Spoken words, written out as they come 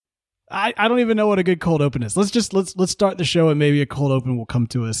I don't even know what a good cold open is. Let's start the show and maybe a cold open will come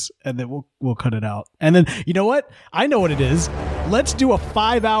to us and then we'll cut it out. And then you know what? I know what it is. Let's do a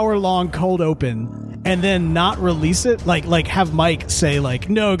 5-hour long cold open and then not release it. Like have Mike say like,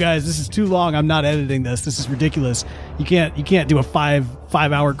 no guys, this is too long. I'm not editing this. This is ridiculous. You can't do a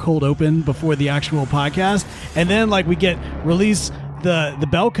 5-hour cold open before the actual podcast. And then like we release the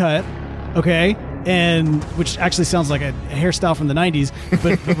bell cut. Okay. And which actually sounds like a hairstyle from the 90s,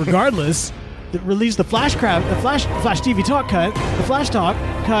 but regardless, release the flash TV talk cut, the flash talk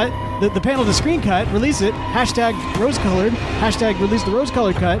cut, the panel to screen cut, release it, hashtag rose colored, hashtag release the rose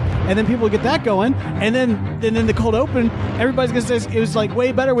colored cut, and then people get that going, and then the cold open, everybody's gonna say it was like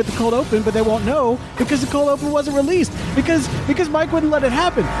way better with the cold open, but they won't know because the cold open wasn't released because Mike wouldn't let it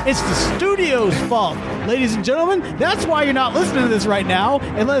happen. It's the studio's fault, ladies and gentlemen. That's why you're not listening to this right now,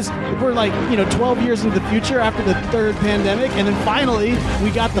 unless we're like 12 years into the future after the third pandemic, and then finally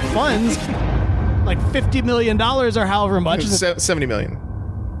we got the funds. Like $50 million or however much. $70 million.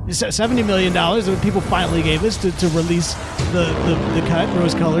 $70 million that people finally gave us to release the cut,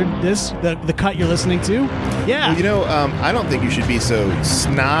 rose-colored, the cut you're listening to. Yeah. Well, I don't think you should be so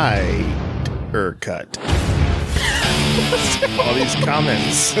Snyder cut. All these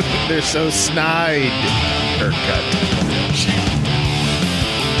comments, they're so Snyder cut.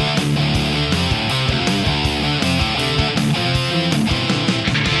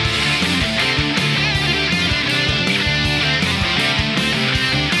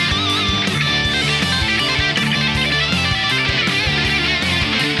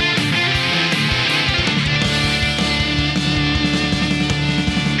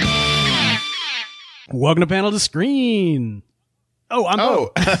 Welcome to Panel to Screen. Oh,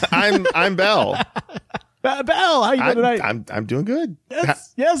 I'm Bell. Bell, how you doing tonight? I'm doing good.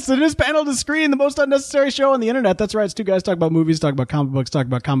 Yes, it is Panel to Screen, the most unnecessary show on the internet. That's right. It's two guys talk about movies, talk about comic books, talk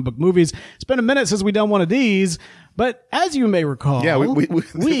about comic book movies. It's been a minute since we've done one of these, but as you may recall, yeah,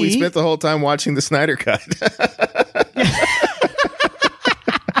 we spent the whole time watching the Snyder Cut.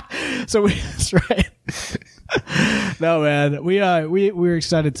 So that's right. No, man, we're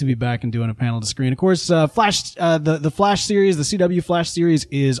excited to be back and doing a Panel to Screen. Of course, Flash, the Flash series, the CW Flash series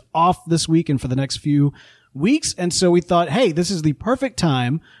is off this week and for the next few weeks. And so we thought, hey, this is the perfect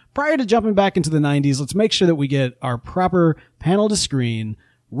time prior to jumping back into the 90s. Let's make sure that we get our proper Panel to Screen,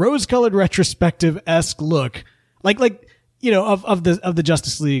 rose-colored retrospective-esque look, like of the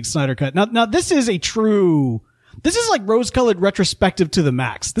Justice League Snyder Cut. Now this is this is like rose-colored retrospective to the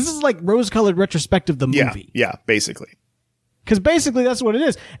max. This is like rose-colored retrospective the movie. Yeah, basically. Because basically that's what it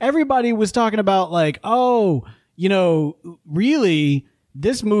is. Everybody was talking about like, really,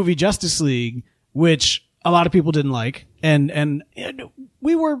 this movie Justice League, which a lot of people didn't like, and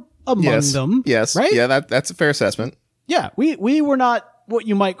we were among them. Yes, right? Yeah, that's a fair assessment. Yeah, we were not what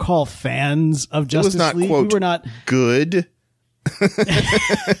you might call fans of Justice League. Quote, we were not good.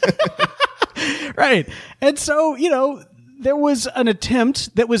 Right. And so, there was an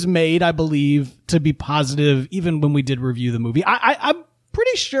attempt that was made, I believe, to be positive, even when we did review the movie. I'm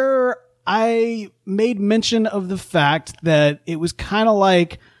pretty sure I made mention of the fact that it was kind of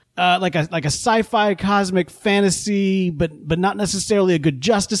like a sci-fi cosmic fantasy, but not necessarily a good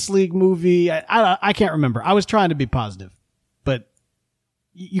Justice League movie. I can't remember. I was trying to be positive, but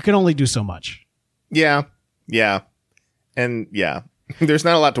you can only do so much. Yeah. And yeah, there's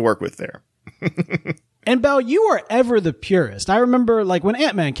not a lot to work with there. And Belle, you are ever the purist. I remember like when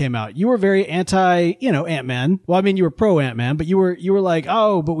Ant-Man came out, you were very anti, Ant-Man. Well, I mean, you were pro Ant-Man, but you were like,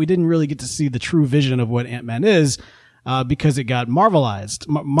 oh, but we didn't really get to see the true vision of what Ant-Man is, because it got Marvelized,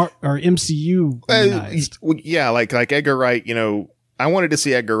 or MCU-ized. Yeah, like Edgar Wright, I wanted to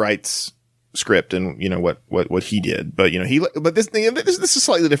see Edgar Wright's script and, what he did. But, this is a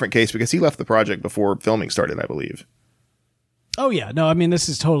slightly different case because he left the project before filming started, I believe. Oh yeah, no, I mean this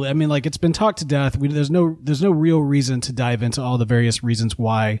is totally. I mean, like it's been talked to death. There's no real reason to dive into all the various reasons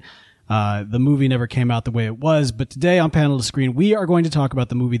why the movie never came out the way it was. But today on Panel to Screen, we are going to talk about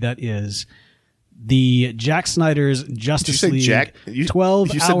the movie that is the Zack Snyder's Justice League.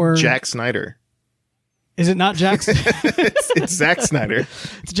 12-hour. Zack Snyder. Is it not Jack? it's Zack Snyder.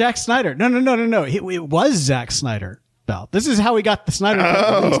 It's Zack Snyder. No. It was Zack Snyder. Bell. This is how he got the Snyder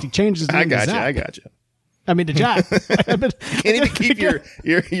cut released. He changed his name to Zack. I got you. I mean, to Jack. You can't even keep your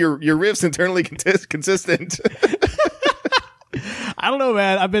riffs internally consistent. I don't know,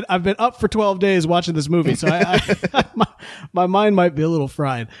 man. I've been up for 12 days watching this movie, so my mind might be a little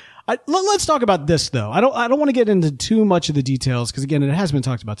fried. Let's talk about this though. I don't want to get into too much of the details because again, it has been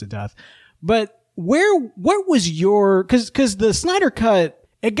talked about to death. But what was your? Because the Snyder Cut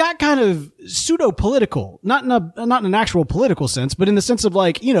it got kind of pseudo-political, not in an actual political sense, but in the sense of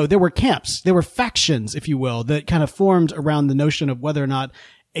like, you know, there were camps, there were factions, if you will, that kind of formed around the notion of whether or not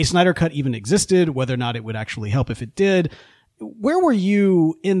a Snyder Cut even existed, whether or not it would actually help if it did. Where were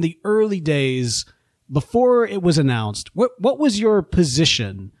you in the early days before it was announced? What was your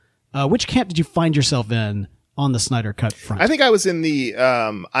position? Which camp did you find yourself in on the Snyder Cut front? I think I was in the,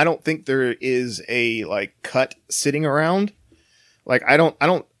 I don't think there is a like cut sitting around. Like,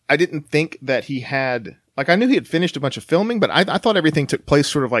 I didn't think that he had, like, I knew he had finished a bunch of filming, but I thought everything took place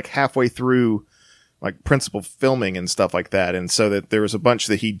sort of like halfway through, like, principal filming and stuff like that. And so that there was a bunch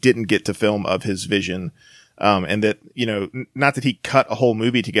that he didn't get to film of his vision. And that, you know, not that he cut a whole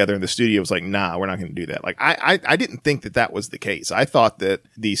movie together and the studio was like, nah, we're not going to do that. Like, I didn't think that that was the case. I thought that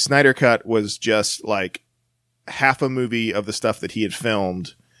the Snyder Cut was just like half a movie of the stuff that he had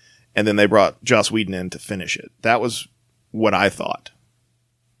filmed. And then they brought Joss Whedon in to finish it. That was what I thought.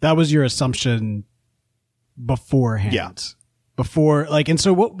 That was your assumption beforehand. Yeah. Before, like, and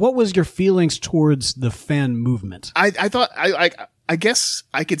so what was your feelings towards the fan movement? I thought, I guess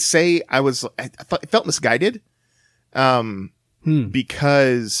I could say I thought it felt misguided.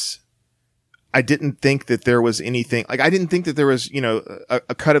 Because I didn't think that there was anything, like, I didn't think that there was, you know,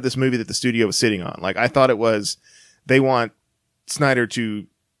 a cut of this movie that the studio was sitting on. Like, I thought it was, they want Snyder to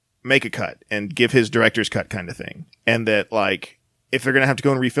make a cut and give his director's cut kind of thing. And that, like, if they're going to have to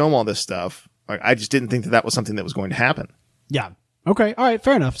go and refilm all this stuff, like, I just didn't think that that was something that was going to happen. Yeah. Okay. All right.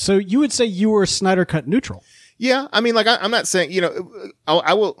 Fair enough. So you would say you were Snyder Cut neutral. Yeah. I mean, like, I'm not saying, you know,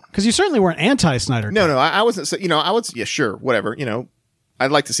 I will. Because you certainly weren't anti-Snyder Cut. No, I wasn't, you know, I was, yeah, sure, whatever, you know.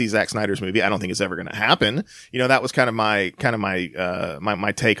 I'd like to see Zack Snyder's movie. I don't think it's ever going to happen. You know, that was kind of my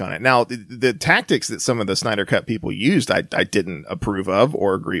take on it. Now, the tactics that some of the Snyder Cut people used, I didn't approve of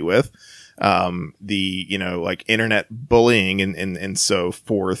or agree with. You know, like, internet bullying and so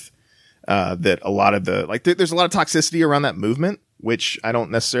forth. That a lot of the, like, there's a lot of toxicity around that movement, which I don't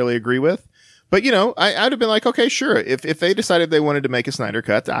necessarily agree with. But, you know, I'd have been like, okay, sure. If they decided they wanted to make a Snyder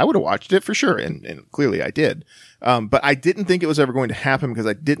Cut, I would have watched it for sure. And clearly I did. But I didn't think it was ever going to happen because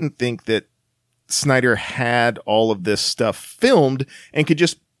I didn't think that Snyder had all of this stuff filmed and could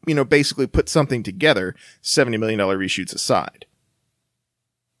just, you know, basically put something together, $70 million reshoots aside.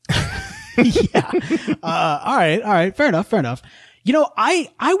 Yeah. All right. Fair enough. You know,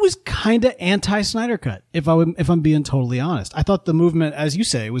 I was kind of anti-Snyder Cut, if I'm being totally honest. I thought the movement, as you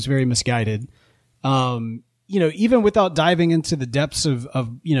say, was very misguided. You know, even without diving into the depths of,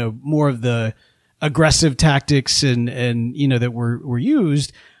 you know, more of the aggressive tactics and, you know, that were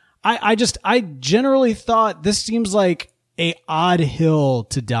used, I generally thought this seems like a odd hill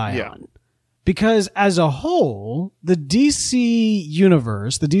to die on. Because as a whole, the DC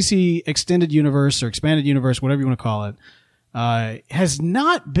universe, the DC extended universe or expanded universe, whatever you want to call it, has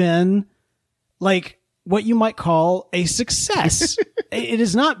not been like what you might call a success. It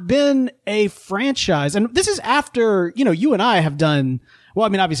has not been a franchise. And this is after, you know, you and I have done, well, I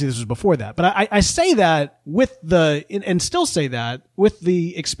mean, obviously this was before that, but I say that with and still say that with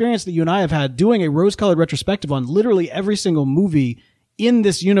the experience that you and I have had doing a rose-colored retrospective on literally every single movie in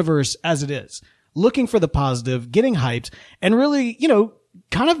this universe as it is, looking for the positive, getting hyped, and really, you know,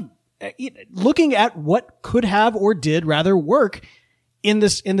 kind of looking at what could have or did rather work in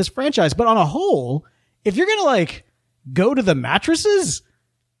this franchise. But on a whole, if you're going to like go to the mattresses,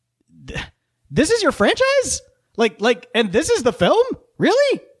 this is your franchise? Like, and this is the film?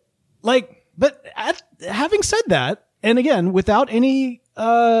 Really? Like, but having said that, and again, without any,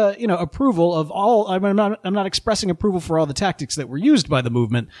 you know, approval of all, I'm not expressing approval for all the tactics that were used by the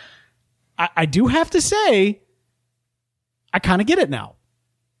movement. I do have to say, I kind of get it now.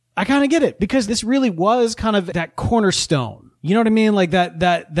 I kind of get it because this really was kind of that cornerstone. You know what I mean? Like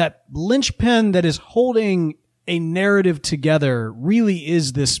that linchpin that is holding a narrative together really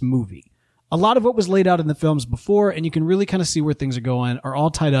is this movie. A lot of what was laid out in the films before, and you can really kind of see where things are going, are all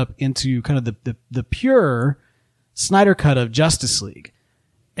tied up into kind of the pure Snyder Cut of Justice League.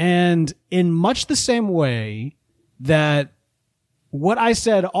 And in much the same way that what I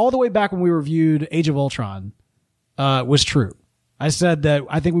said all the way back when we reviewed Age of Ultron was true. I said that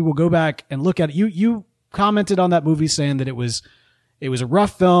I think we will go back and look at it. You commented on that movie saying that it was a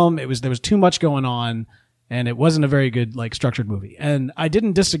rough film. There was too much going on, and it wasn't a very good, like, structured movie. And I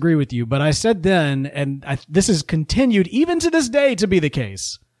didn't disagree with you, but I said then, and this has continued even to this day to be the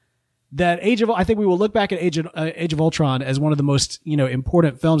case, that I think we will look back at Age of Ultron as one of the most, you know,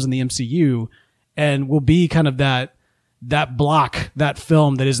 important films in the MCU, and will be kind of that block, that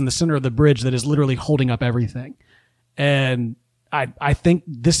film that is in the center of the bridge that is literally holding up everything. And I think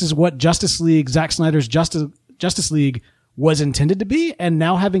this is what Justice League, Zack Snyder's Justice League, was intended to be. And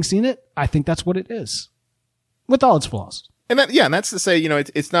now having seen it, I think that's what it is, with all its flaws. And that's to say,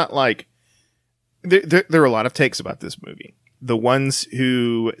 it's not like there are a lot of takes about this movie. The ones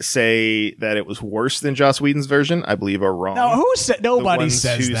who say that it was worse than Joss Whedon's version, I believe, are wrong. No, nobody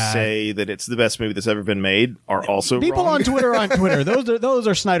says that. The ones who say that it's the best movie that's ever been made are also people wrong. on Twitter. Those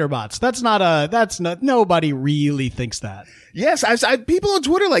are Snyder bots. That's not. Nobody really thinks that. Yes, I people on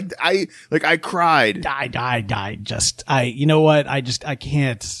Twitter I cried. You know what? I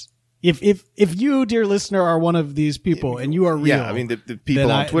can't. If you, dear listener, are one of these people and you are real, yeah, I mean the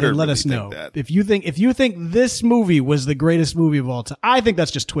people on Twitter, let really us know. That. If you think this movie was the greatest movie of all time, I think that's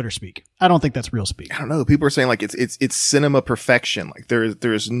just Twitter speak. I don't think that's real speak. I don't know. People are saying like it's cinema perfection. Like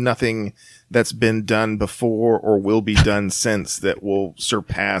there's nothing that's been done before or will be done since that will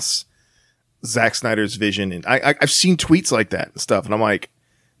surpass Zack Snyder's vision. And I've seen tweets like that and stuff, and I'm like,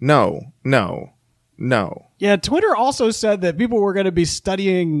 no. Yeah, Twitter also said that people were going to be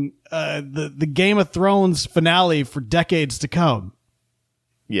studying the Game of Thrones finale for decades to come.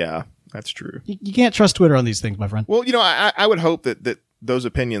 Yeah, that's true. You can't trust Twitter on these things, my friend. Well, I would hope that those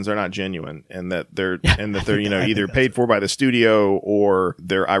opinions are not genuine and that they're either paid for by the studio or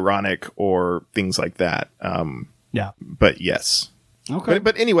they're ironic or things like that. Yeah. But yes. Okay.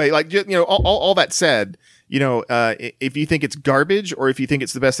 But anyway, like all that said, if you think it's garbage or if you think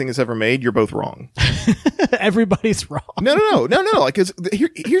it's the best thing that's ever made, you're both wrong. Everybody's wrong. No. Like,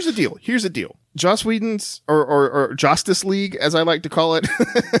 here's the deal. Joss Whedon's or Justice League, as I like to call it,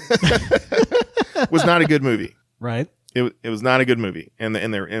 was not a good movie. Right. It was not a good movie,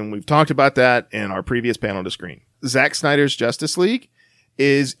 and we've talked about that in our previous panel to screen. Zack Snyder's Justice League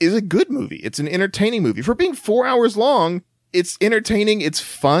is a good movie. It's an entertaining movie for being 4 hours long. It's entertaining. It's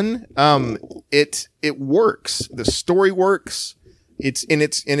fun. It works. The story works. It's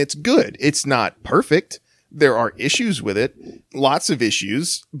good. It's not perfect. There are issues with it, lots of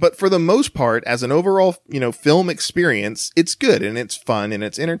issues, but for the most part, as an overall, film experience, it's good and it's fun and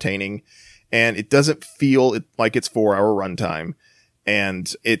it's entertaining, and it doesn't feel like it's 4 hour runtime,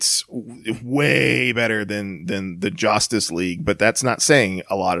 and it's way better than the Justice League, but that's not saying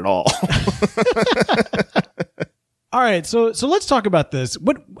a lot at all. All right, so let's talk about this.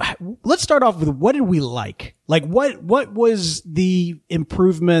 Let's start off with what did we like? Like what was the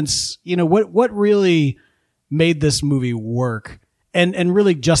improvements? What really made this movie work and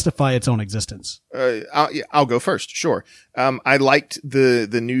really justify its own existence? I'll go first. Sure. I liked the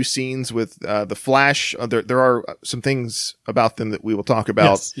new scenes with the Flash. There are some things about them that we will talk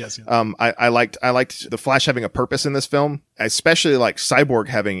about. Yes. I liked the Flash having a purpose in this film. I especially like Cyborg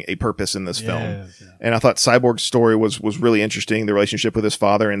having a purpose in this film. Yeah. And I thought Cyborg's story was really interesting, the relationship with his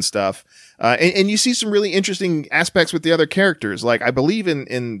father and stuff. And you see some really interesting aspects with the other characters. Like I believe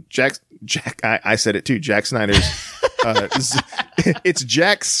in Jack, I said it too, Jack Snyder's, it's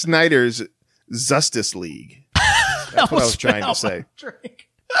Jack Snyder's Justice League. That's what I was trying to say.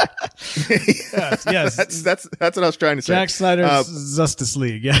 yes. That's what I was trying to say. Jack Snyder's Justice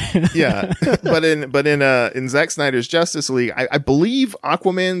League. Yeah. Yeah. But in Zack Snyder's Justice League, I believe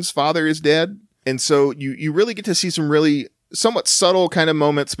Aquaman's father is dead. And so you really get to see some really somewhat subtle kind of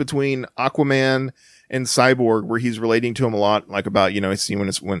moments between Aquaman and Cyborg where he's relating to him a lot, like about, see when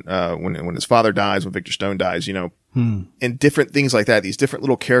his father dies, when Victor Stone dies, and different things like that, these different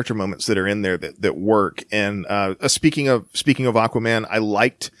little character moments that are in there that work. And, speaking of Aquaman, I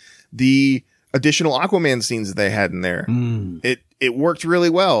liked the additional Aquaman scenes that they had in there. It worked really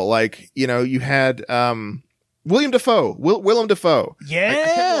well. Like, you had, William Dafoe, Willem Dafoe.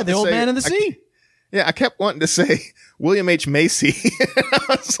 Yeah. The old man in the sea. Yeah. I kept wanting to say William H. Macy. I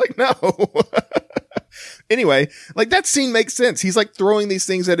was like, no. Anyway, like that scene makes sense. He's like throwing these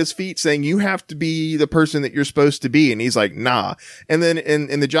things at his feet saying, you have to be the person that you're supposed to be. And he's like, nah. And then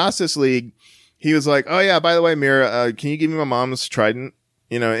in the Justice League, he was like, oh yeah, by the way, Mira, can you give me my mom's trident?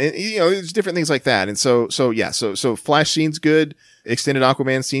 There's different things like that. And so Flash scene's good. Extended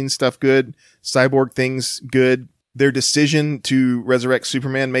Aquaman scene stuff good. Cyborg things good. Their decision to resurrect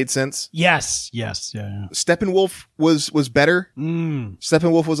Superman made sense. Yes. Yeah. Steppenwolf was better.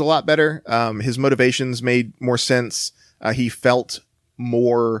 Steppenwolf was a lot better. His motivations made more sense. He felt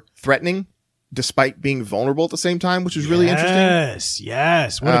more threatening despite being vulnerable at the same time, which was really interesting.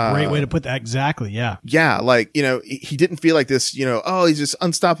 Yes. What a great way to put that. Exactly. Yeah. Yeah. Like, he didn't feel like this, oh, he's just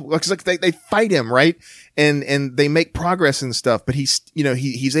unstoppable. Cause like they fight him, right? And they make progress and stuff, but he's,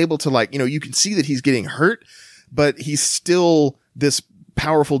 he's able to like, you can see that he's getting hurt, but he's still this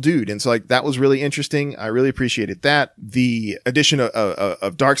powerful dude. And so like that was really interesting. I really appreciated that. The addition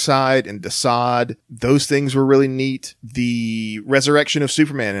of Darkseid and Desaad, those things were really neat. The resurrection of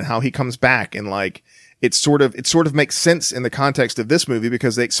Superman and how he comes back and like, it sort of makes sense in the context of this movie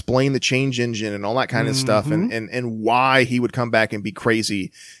because they explain the change engine and all that kind of stuff and why he would come back and be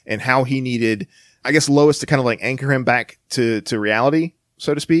crazy and how he needed, I guess, Lois to kind of like anchor him back to reality,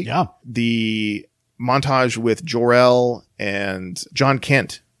 so to speak. Yeah. The montage with Jor-El and John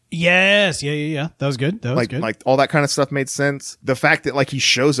Kent. Yes. Yeah. That was good. Like all that kind of stuff made sense. The fact that like he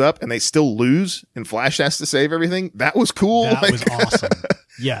shows up and they still lose and Flash has to save everything. That was cool. That was awesome.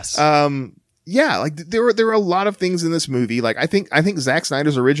 Yes. Yeah, like there were a lot of things in this movie. Like I think Zack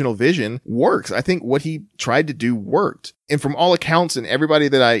Snyder's original vision works. I think what he tried to do worked. And from all accounts and everybody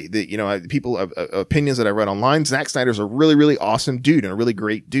people opinions that I read online, Zack Snyder's a really, really awesome dude and a really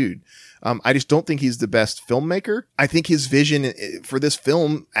great dude. I just don't think he's the best filmmaker. I think his vision for this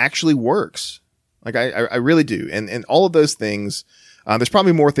film actually works. Like I really do. And all of those things, there's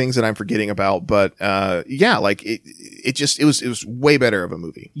probably more things that I'm forgetting about, but yeah, like it was way better of a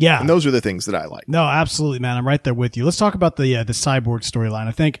movie. Yeah. And those are the things that I like. No, absolutely, man. I'm right there with you. Let's talk about the Cyborg storyline.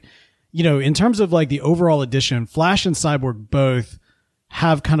 I think, in terms of like the overall edition, Flash and Cyborg both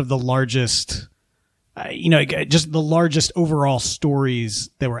have kind of the largest, just the largest overall stories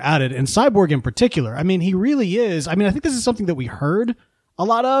that were added. And Cyborg in particular, I mean, he really is. I mean, I think this is something that we heard a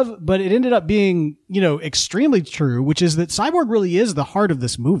lot of, but it ended up being, extremely true, which is that Cyborg really is the heart of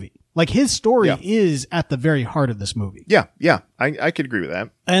this movie. Like his story is at the very heart of this movie. Yeah. I could agree with that.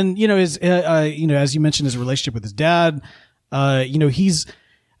 And, as you mentioned, his relationship with his dad, he's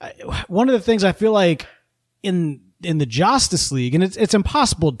one of the things I feel like in the Justice League, and it's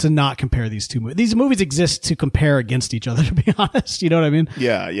impossible to not compare these two movies. These movies exist to compare against each other, to be honest. You know what I mean?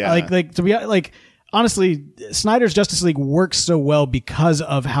 Yeah. Like to be like, honestly, Snyder's Justice League works so well because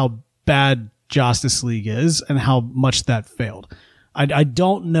of how bad Justice League is and how much that failed. I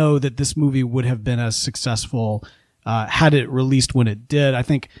don't know that this movie would have been as successful had it released when it did. I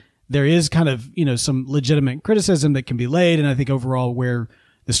think there is kind of, some legitimate criticism that can be laid, and I think overall where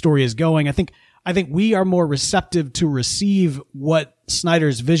the story is going, I think we are more receptive to receive what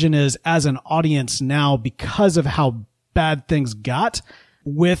Snyder's vision is as an audience now because of how bad things got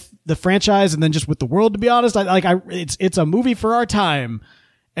with the franchise and then just with the world, to be honest. It's a movie for our time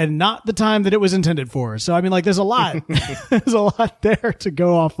and not the time that it was intended for. So, I mean, like there's a lot, there's a lot there to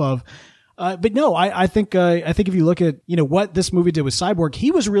go off of. But no, I think if you look at, what this movie did with Cyborg,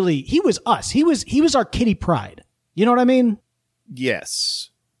 he was us. He was our Kitty Pryde. You know what I mean? Yes.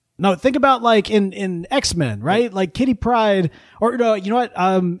 No, think about like in X-Men, right? Like Kitty Pryde, or no, you know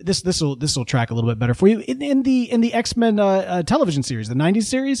what? This will track a little bit better for you. In the X-Men television series, the 90s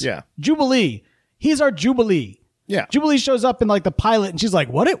series, yeah, Jubilee. He's our Jubilee. Yeah, Jubilee shows up in like the pilot, and she's like,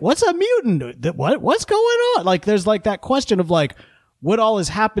 What's a mutant? What's going on?" Like, there's like that question of like, what all is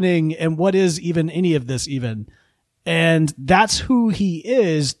happening, and what is even any of this even? And that's who he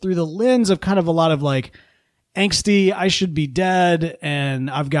is through the lens of kind of a lot of like angsty, I should be dead, and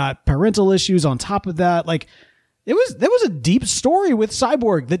I've got parental issues on top of that. Like there was a deep story with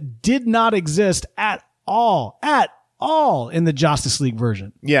Cyborg that did not exist at all in the Justice League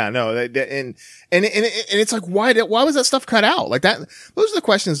version. Yeah, no, and it's like why was that stuff cut out? Like that, those are the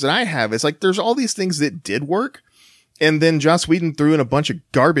questions that I have. It's like there's all these things that did work, and then Joss Whedon threw in a bunch of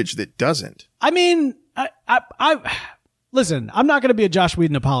garbage that doesn't. I mean, I listen, I'm not going to be a Joss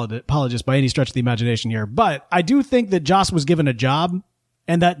Whedon apologist by any stretch of the imagination here, but I do think that Joss was given a job,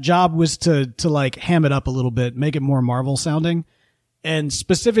 and that job was to like ham it up a little bit, make it more Marvel sounding, and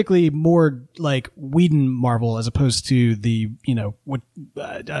specifically more like Whedon Marvel as opposed to the,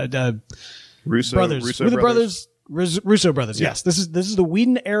 Russo brothers. Russo brothers. Yeah. Yes. This is the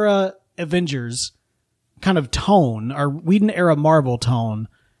Whedon era Avengers kind of tone, or Whedon era Marvel tone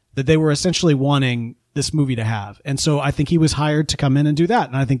that they were essentially wanting this movie to have. And so I think he was hired to come in and do that.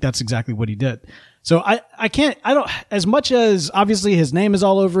 And I think that's exactly what he did. So as much as obviously his name is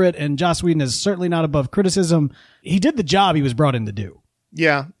all over it and Joss Whedon is certainly not above criticism, he did the job he was brought in to do.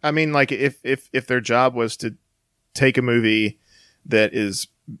 Yeah. I mean, like if their job was to take a movie that is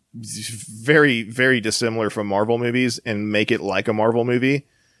very, very dissimilar from Marvel movies and make it like a Marvel movie,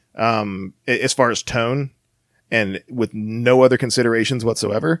 as far as tone, and with no other considerations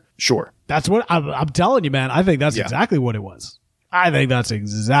whatsoever, sure. That's what I'm telling you, man. I think that's exactly what it was.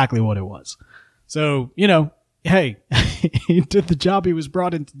 So, hey, he did the job he was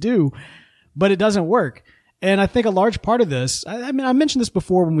brought in to do, but it doesn't work. And I think a large part of this, I mean, I mentioned this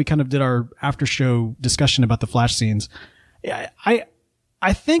before when we kind of did our after show discussion about the Flash scenes. I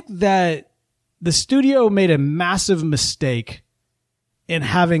think that the studio made a massive mistake in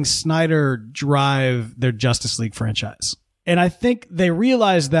having Snyder drive their Justice League franchise. And I think they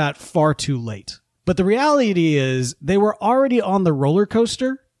realized that far too late. But the reality is they were already on the roller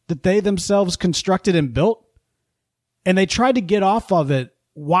coaster that they themselves constructed and built, and they tried to get off of it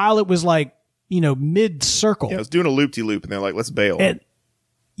while it was like, mid-circle. Yeah, it was doing a loop-de-loop, and they're like, let's bail. And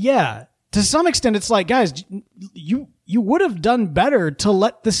yeah, to some extent, it's like, guys, you would have done better to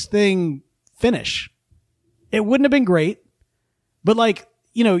let this thing finish. It wouldn't have been great, but like,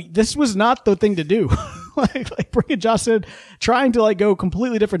 this was not the thing to do. like bringing Joss in, trying to like go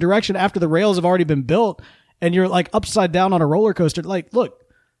completely different direction after the rails have already been built, and you're like upside down on a roller coaster. Like, look,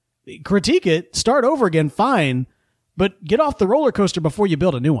 critique it, start over again, fine, but get off the roller coaster before you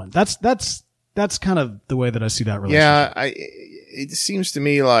build a new one. That's kind of the way that I see that relationship. Yeah, it seems to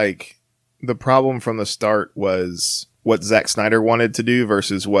me like the problem from the start was what Zack Snyder wanted to do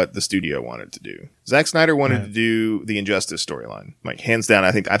versus what the studio wanted to do. Zack Snyder wanted to do the Injustice storyline. Like, hands down,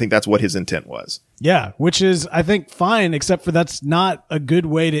 I think that's what his intent was. Yeah, which is, I think, fine, except for that's not a good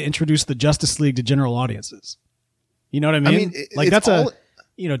way to introduce the Justice League to general audiences. You know what I mean?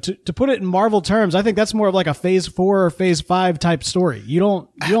 To put it in Marvel terms, I think that's more of like a phase 4 or phase 5 type story. You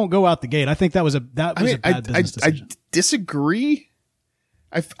don't go out the gate. I think that was a bad business decision. I disagree.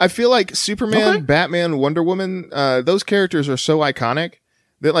 I feel like Superman, Batman, Wonder Woman, those characters are so iconic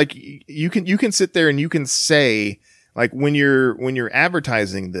that like you can sit there and you can say, like, when you're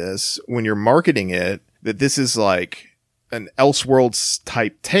advertising this, when you're marketing it, that this is like an Elseworlds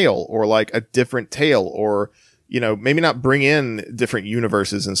type tale, or like a different tale, or maybe not bring in different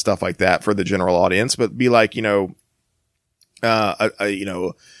universes and stuff like that for the general audience, but be like, I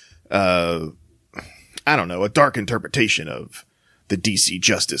don't know, a dark interpretation of the DC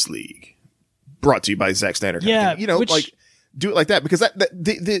Justice League, brought to you by Zack Snyder. Yeah, like do it like that, because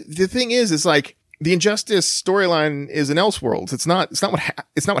the thing is like the Injustice storyline is an Elseworlds. It's not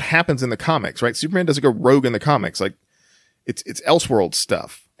what happens in the comics, right? Superman doesn't go rogue in the comics. Like, it's Elseworlds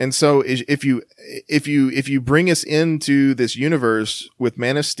stuff. And so if you bring us into this universe with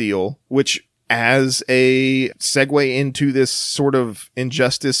Man of Steel, which as a segue into this sort of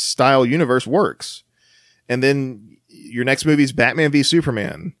Injustice style universe works, and then your next movie is Batman v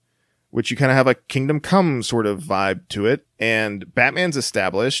Superman, which you kind of have a Kingdom Come sort of vibe to it, and Batman's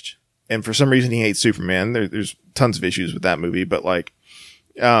established, and for some reason he hates Superman. There's tons of issues with that movie, but like,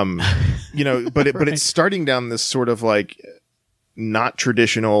 but it's starting down this sort of like not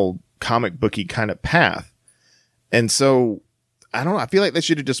traditional comic booky kind of path. And so I don't know. I feel like they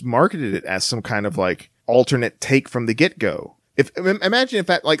should have just marketed it as some kind of like alternate take from the get go. Imagine if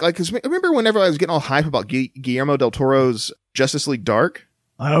that, cause remember whenever I was getting all hype about Guillermo del Toro's Justice League Dark?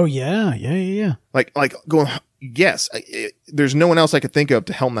 Oh yeah. Like going, yes, there's no one else I could think of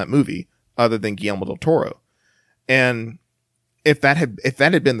to helm that movie other than Guillermo del Toro. And if that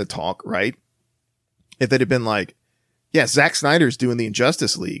had been the talk, right? If that had been like, yeah, Zack Snyder's doing the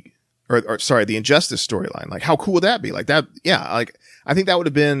Injustice League, or sorry, the Injustice storyline. Like, how cool would that be? Like that, yeah. Like, I think that would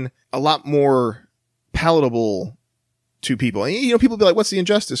have been a lot more palatable to people. And, people be like, what's the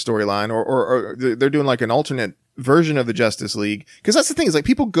Injustice storyline? Or they're doing like an alternate version of the Justice League. Cause that's the thing, is like,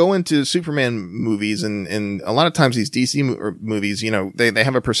 people go into Superman movies and a lot of times these DC movies, they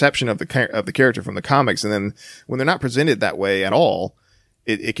have a perception of the character from the comics. And then when they're not presented that way at all,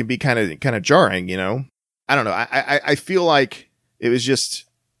 it can be kind of jarring, I don't know. I feel like it was just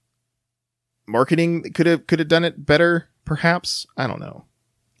marketing that could have done it better, perhaps. I don't know.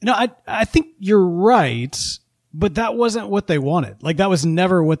 No, I think you're right, but that wasn't what they wanted. Like, that was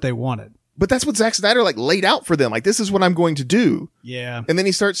never what they wanted. But that's what Zack Snyder like laid out for them. Like, this is what I'm going to do. Yeah. And then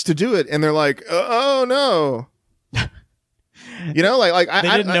he starts to do it, and they're like, oh no. They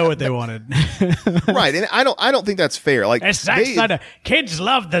didn't know what they wanted. Right. And I don't think that's fair. Like, it's Zack Snyder. Kids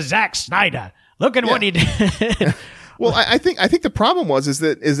love the Zack Snyder. Look at what he did. Well, I think the problem is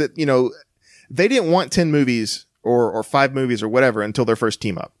that they didn't want 10 movies or 5 movies or whatever until their first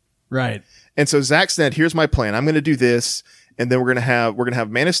team up. Right. And so Zack said, here's my plan. I'm going to do this. And then we're going to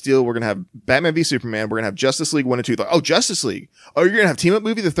have Man of Steel. We're going to have Batman v Superman. We're going to have Justice League 1 and 2. Like, oh, Justice League. Oh, you're going to have team up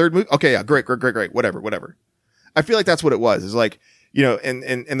movie, the third movie. Okay. Yeah. Great. Whatever. I feel like that's what it was. It's like,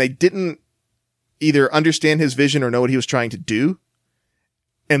 and they didn't either understand his vision or know what he was trying to do.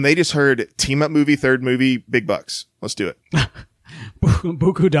 And they just heard team up movie, third movie, big bucks. Let's do it.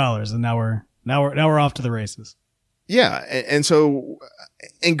 Buku dollars. And now we're off to the races. Yeah. And so,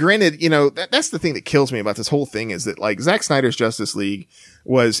 and granted, that's the thing that kills me about this whole thing, is that like Zack Snyder's Justice League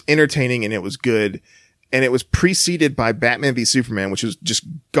was entertaining and it was good. And it was preceded by Batman v Superman, which was just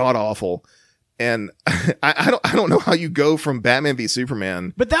god awful. And I don't know how you go from Batman v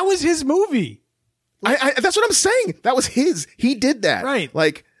Superman. But that was his movie. That's what I'm saying. That was his. He did that. Right.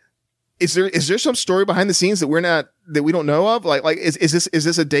 Like, is there some story behind the scenes that we don't know of? Like, is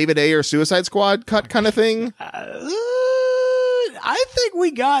this a David Ayer Suicide Squad cut kind of thing? I think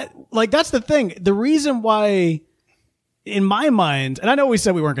we got, like, that's the thing. The reason why, in my mind, and I know we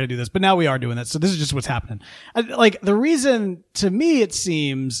said we weren't going to do this, but now we are doing that. So this is just what's happening. Like, the reason, to me, it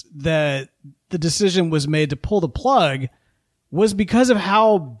seems that the decision was made to pull the plug was because of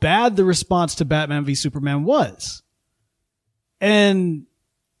how bad the response to Batman v Superman was. And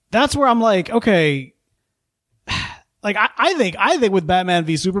that's where I'm like, okay, like, I think with Batman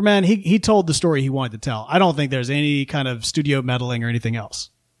v Superman, he told the story he wanted to tell. I don't think there's any kind of studio meddling or anything else.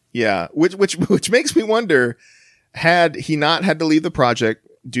 Yeah. Which makes me wonder, had he not had to leave the project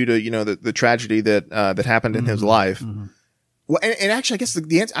due to, the tragedy that happened in his life. Mm-hmm. Well, and actually, I guess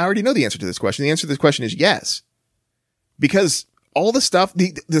the answer, I already know the answer to this question. The answer to this question is yes. Because all the stuff,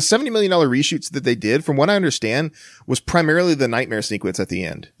 the $70 million reshoots that they did, from what I understand, was primarily the nightmare sequence at the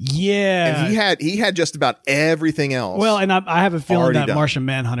end. Yeah. And he had just about everything else. Well, and I have a feeling that Martian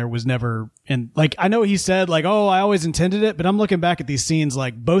Manhunter was never in, like, I know he said, like, oh, I always intended it, but I'm looking back at these scenes,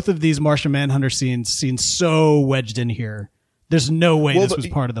 like, both of these Martian Manhunter scenes seem so wedged in here. There's no way this was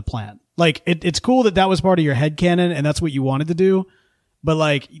part of the plan. Like, it's cool that was part of your headcanon and that's what you wanted to do. But,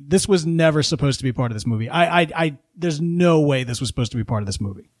 like, this was never supposed to be part of this movie. There's no way this was supposed to be part of this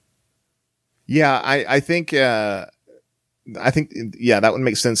movie. Yeah, I think, yeah, that would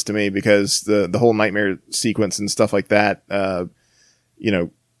make sense to me, because the whole nightmare sequence and stuff like that, you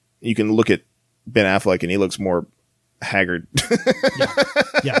can look at Ben Affleck and he looks more haggard.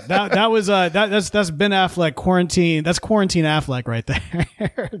 Yeah. That's Ben Affleck quarantine. That's quarantine Affleck right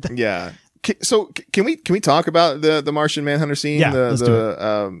there. Yeah. So can we talk about the Martian Manhunter scene? Yeah, let's do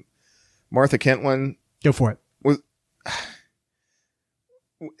it. Martha Kent one. Go for it.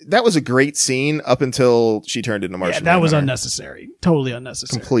 That was a great scene up until she turned into Martian Manhunter. That was unnecessary. Totally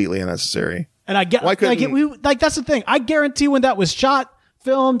unnecessary. Completely unnecessary. And I get, that's the thing. I guarantee when that was shot,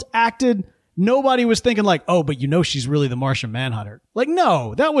 filmed, acted, nobody was thinking like, oh, but she's really the Martian Manhunter. Like,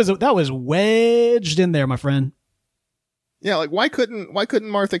 no, that was wedged in there, my friend. Yeah, like, why couldn't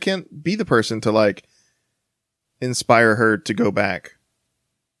Martha Kent be the person to, like, inspire her to go back?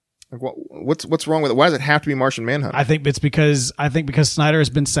 Like, what's wrong with it? Why does it have to be Martian Manhunter? I think because Snyder has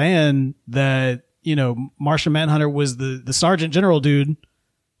been saying that, Martian Manhunter was the Sergeant General dude.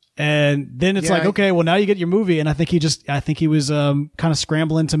 And then it's like, okay, well, now you get your movie. And I think he was kind of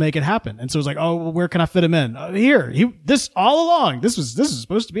scrambling to make it happen. And so it was like, oh, well, where can I fit him in? This all along, this is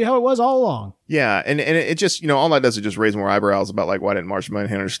supposed to be how it was all along. Yeah. And it just, all that does is just raise more eyebrows about, like, why didn't Martian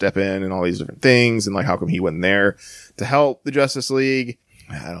Manhunter step in and all these different things? And, like, how come he wasn't there to help the Justice League?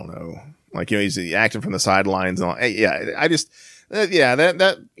 I don't know. Like, he's acting from the sidelines and all. Yeah. I just,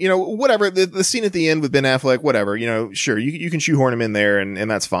 whatever. The scene at the end with Ben Affleck, whatever, sure, you can shoehorn him in there and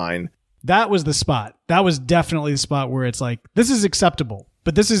that's fine. That was the spot. That was definitely the spot where it's like, this is acceptable,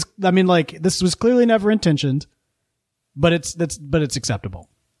 but this was clearly never intentioned, but it's acceptable.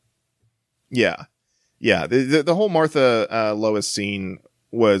 Yeah. Yeah. The whole Martha, Lois scene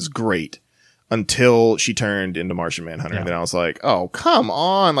was great until she turned into Martian Manhunter. Yeah. And then I was like, oh, come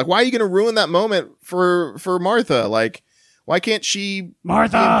on. Like, why are you going to ruin that moment for Martha? Like, why can't she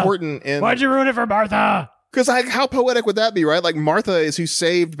Martha, be important? Why'd you ruin it for Martha? Because how poetic would that be, right? Like, Martha is who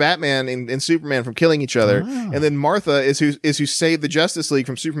saved Batman and Superman from killing each other, and then Martha is who saved the Justice League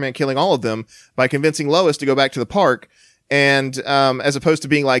from Superman killing all of them by convincing Lois to go back to the park, and as opposed to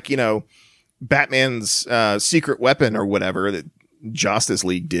being like, Batman's secret weapon or whatever that Justice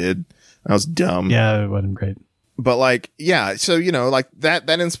League did. That was dumb. Yeah, it wasn't great. But, like, yeah, so like that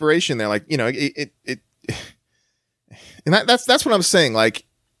inspiration there, like, it. And that's what I'm saying. Like,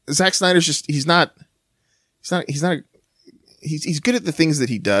 Zack Snyder's just, he's good at the things that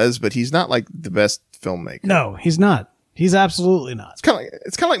he does, but he's not, like, the best filmmaker. No, he's not. He's absolutely not. It's kind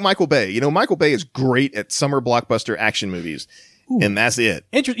of like Michael Bay. Michael Bay is great at summer blockbuster action movies. Ooh. And that's it.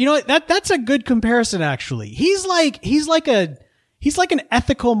 That's a good comparison, actually. He's like an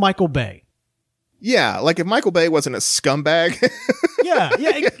ethical Michael Bay. Yeah, like if Michael Bay wasn't a scumbag. yeah,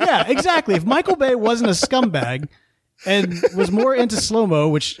 exactly. If Michael Bay wasn't a scumbag and was more into slow-mo,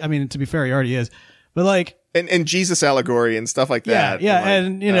 which, I mean, to be fair, he already is, but, like, and Jesus allegory and stuff like that. Yeah,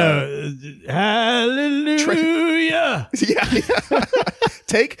 and hallelujah. Yeah.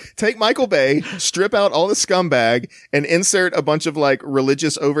 Take Michael Bay, strip out all the scumbag, and insert a bunch of, like,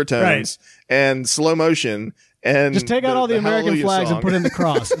 religious overtones and slow motion. And just take out all the American flags song. And put in the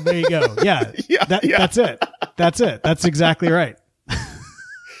cross. There you go. Yeah. That's it. That's exactly right.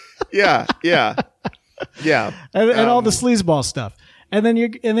 Yeah. And all the sleazeball stuff. And then you're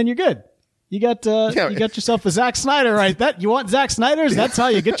good. You got yourself a Zack Snyder, right? You want Zack Snyder's? That's how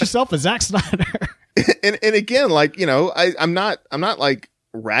you get yourself a Zack Snyder. And again, like, I'm not like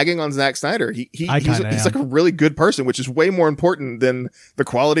ragging on Zack Snyder. He's am. like a really good person, which is way more important than the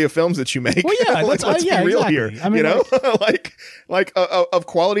quality of films that you make. Well, yeah, let's be real exactly. here. I mean, you know, like of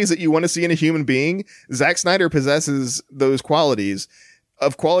qualities that you want to see in a human being, Zack Snyder possesses those qualities.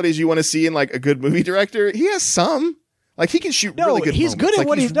 Of qualities you want to see in like a good movie director, he has some. Like he can shoot really good. He's good at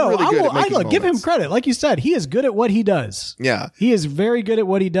what he does. Give him credit. Like you said, he is good at what he does. Yeah, he is very good at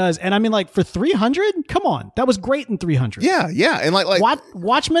what he does. And I mean, like for 300, come on, that was great in 300. Yeah, and like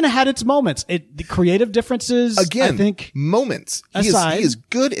Watchmen had its moments. The creative differences. Again, I think moments. He is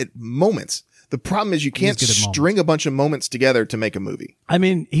good at moments. The problem is you can't string a bunch of moments together to make a movie. I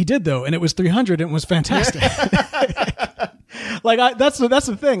mean, he did though, and it was 300, and it was fantastic. Like that's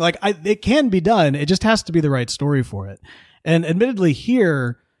the thing. Like it can be done. It just has to be the right story for it. And admittedly,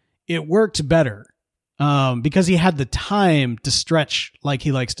 here it worked better because he had the time to stretch like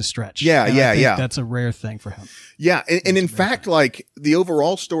he likes to stretch. Yeah, and that's a rare thing for him. Yeah, and in fact, like the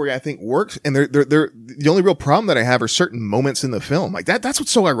overall story, I think works. And they're the only real problem that I have are certain moments in the film. Like that's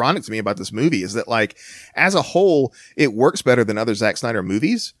what's so ironic to me about this movie is that like as a whole, it works better than other Zack Snyder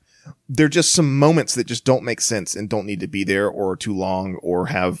movies. There are just some moments that just don't make sense and don't need to be there or are too long or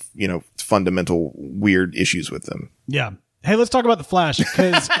have, fundamental weird issues with them. Yeah. Hey, let's talk about The Flash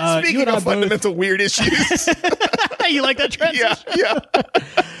because speaking of fundamental weird issues. You like that transition? Yeah.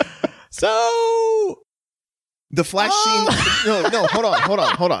 So the Flash scene. No,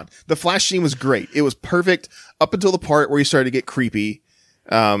 hold on. The Flash scene was great. It was perfect up until the part where he started to get creepy.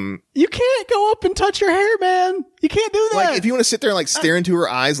 You can't go up and touch your hair, man. You can't do that. Like, if you want to sit there and like stare into her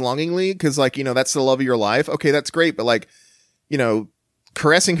eyes longingly, because like, that's the love of your life. Okay, that's great. But like,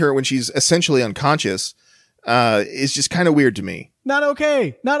 caressing her when she's essentially unconscious, is just kind of weird to me. Not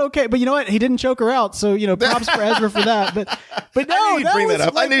okay. But you know what? He didn't choke her out. So, props for Ezra for that. But no, I knew you'd bring that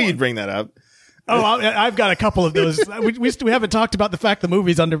up. I knew you'd bring that up. Oh, I've got a couple of those. We haven't talked about the fact the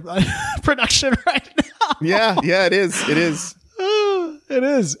movie's under production right now. Yeah, it is. It is.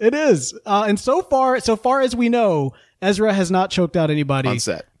 And so far as we know, Ezra has not choked out anybody on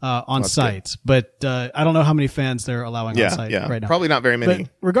set. On site. But I don't know how many fans they're allowing on site right now. Probably not very many.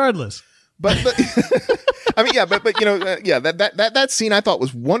 But regardless. But I mean, that scene I thought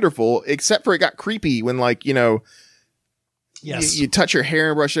was wonderful, except for it got creepy when like, yes. you touch your hair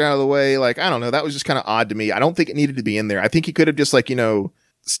and brush it out of the way. Like, I don't know. That was just kind of odd to me. I don't think it needed to be in there. I think he could have just like,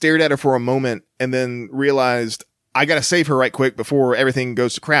 stared at her for a moment and then realized, I got to save her right quick before everything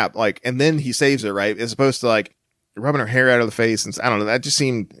goes to crap. Like, and then he saves her, right? As opposed to like rubbing her hair out of the face. And I don't know. That just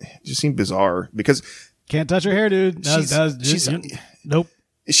seemed bizarre because can't touch her hair, dude. Nope.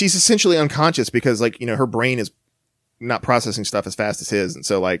 She's essentially unconscious because like, her brain is not processing stuff as fast as his. And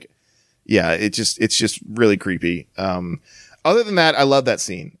so like, yeah, it's just really creepy. Other than that, I love that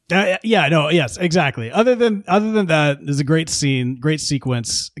scene. Yes, exactly. Other than that, there's a great scene, great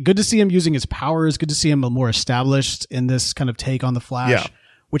sequence. Good to see him using his powers. Good to see him more established in this kind of take on the Flash,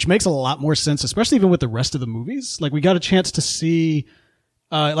 which makes a lot more sense, especially even with the rest of the movies. Like we got a chance to see,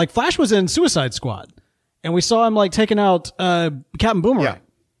 like Flash was in Suicide Squad, and we saw him like taking out Captain Boomerang. Yeah.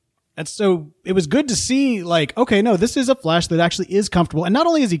 And so it was good to see like, okay, no, this is a Flash that actually is comfortable. And not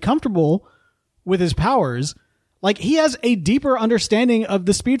only is he comfortable with his powers, like he has a deeper understanding of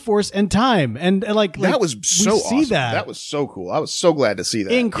the Speed Force and time. And like that was so awesome. That was so cool. I was so glad to see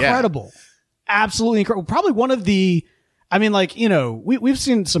that. Incredible. Yeah. Absolutely incredible. Probably one of the, I mean, like, we've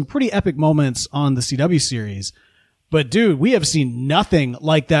seen some pretty epic moments on the CW series, but dude, we have seen nothing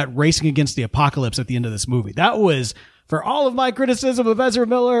like that racing against the apocalypse at the end of this movie. That was, for all of my criticism of Ezra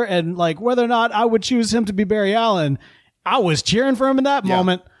Miller and like whether or not I would choose him to be Barry Allen, I was cheering for him in that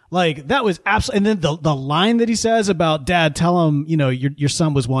moment. Like that was absolutely, and then the line that he says about Dad, tell him, your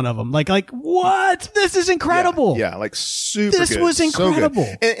son was one of them. Like what? This is incredible. Yeah, like super. This was incredible.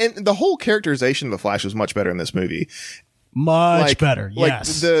 So and the whole characterization of the Flash was much better in this movie. Much better.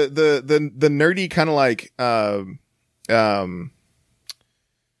 Yes. Like the nerdy kind of like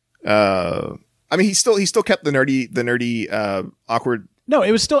I mean, he still kept the nerdy awkward. No,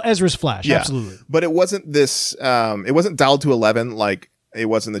 it was still Ezra's Flash. Yeah, absolutely. But it wasn't this. It wasn't dialed to 11 like it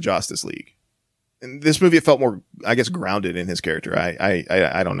was in the Justice League. In this movie, it felt more, I guess, grounded in his character.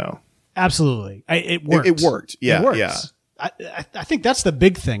 I don't know. Absolutely, it worked. It worked. Yeah, it works. Yeah. I think that's the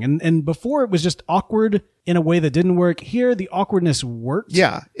big thing. And before it was just awkward in a way that didn't work. Here, the awkwardness worked.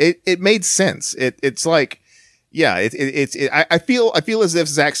 Yeah, it made sense. It's like, yeah, I feel as if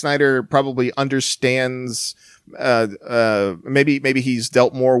Zack Snyder probably understands. Maybe he's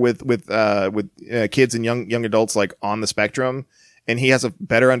dealt more with kids and young adults like on the spectrum, and he has a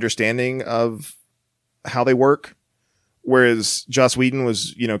better understanding of how they work. whereas Joss Whedon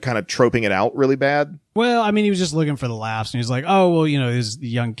was, kind of troping it out really bad. Well, I mean, he was just looking for the laughs, and he was like, "Oh, well, he's the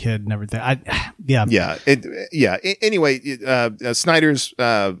young kid and everything." Anyway, Snyder's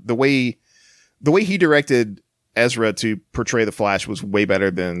the way he directed Ezra to portray the Flash was way better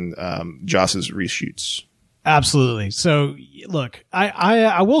than Joss's reshoots. Absolutely. So, look,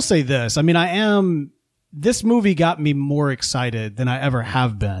 I will say this. I mean, this movie got me more excited than I ever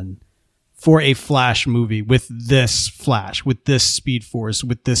have been for a Flash movie with this Flash, with this Speed Force,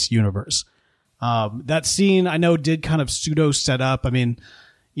 with this universe. That scene I know did kind of pseudo set up. I mean,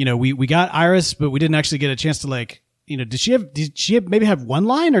 we got Iris, but we didn't actually get a chance to did she maybe have one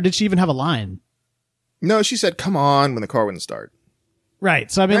line, or did she even have a line? No, she said, "Come on," when the car wouldn't start.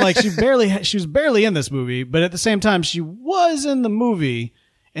 Right. So I mean, she was barely in this movie, but at the same time she was in the movie.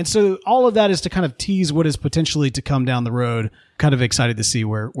 And so all of that is to kind of tease what is potentially to come down the road. Kind of excited to see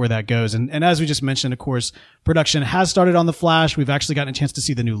where that goes. And as we just mentioned, of course, production has started on The Flash. We've actually gotten a chance to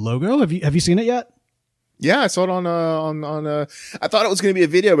see the new logo. Have you seen it yet? Yeah, I saw it on I thought it was going to be a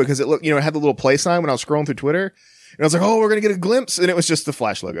video because it looked, it had the little play sign when I was scrolling through Twitter. And I was like, oh, we're going to get a glimpse. And it was just the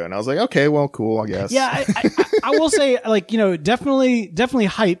Flash logo. And I was like, okay, well, cool, I guess. Yeah, I will say, definitely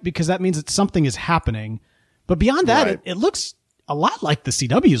hype, because that means that something is happening. But beyond that, right. It looks a lot like the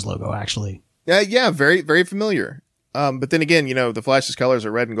CW's logo, actually. Yeah, very, very familiar. But then again, the Flash's colors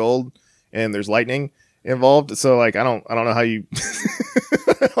are red and gold, and there's lightning involved. So, I don't know how you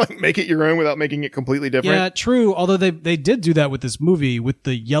make it your own without making it completely different. Yeah, true. Although they did do that with this movie, with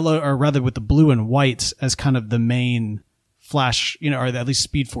the yellow, or rather with the blue and white as kind of the main Flash, or at least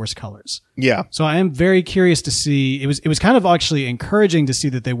Speed Force colors. Yeah. So I am very curious to see. It was kind of actually encouraging to see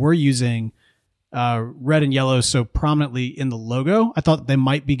that they were using red and yellow so prominently in the logo. I thought that they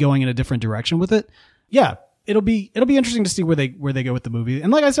might be going in a different direction with it. Yeah, it'll be interesting to see where they go with the movie.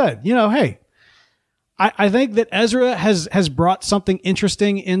 And like I said, hey, I think that Ezra has brought something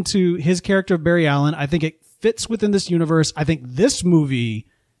interesting into his character of Barry Allen. I think it fits within this universe. I think this movie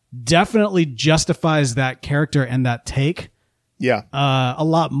definitely justifies that character and that take. Yeah. A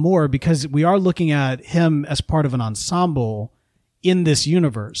lot more, because we are looking at him as part of an ensemble in this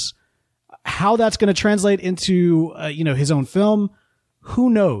universe. How that's going to translate into, his own film, who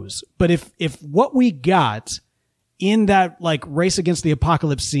knows? But if what we got in that race against the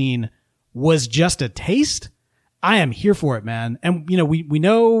apocalypse scene was just a taste, I am here for it, man. And, we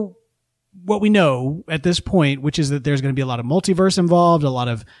know what we know at this point, which is that there's going to be a lot of multiverse involved, a lot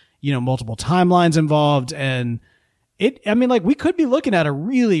of, multiple timelines involved. And we could be looking at a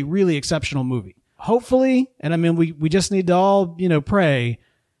really, really exceptional movie. Hopefully. And we just need to all, pray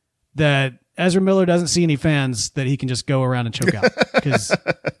that Ezra Miller doesn't see any fans that he can just go around and choke out. Because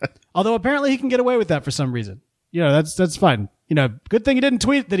although apparently he can get away with that for some reason. That's fine. Good thing he didn't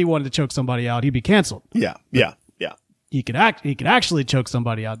tweet that he wanted to choke somebody out. He'd be canceled. Yeah. He could actually choke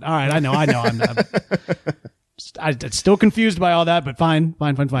somebody out. All right, I know. I'm still confused by all that, but fine.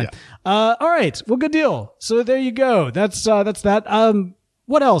 Yeah. All right. Well, good deal. So there you go. That's that.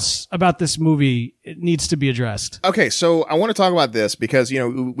 What else about this movie needs to be addressed? Okay, so I want to talk about this because,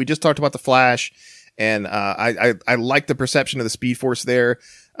 we just talked about The Flash, and I like the perception of the Speed Force there.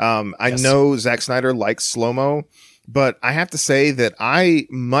 I know Zack Snyder likes slow-mo, but I have to say that I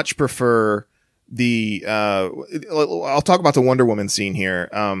much prefer the I'll talk about the Wonder Woman scene here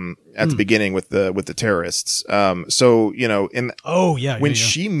at the beginning with the terrorists. When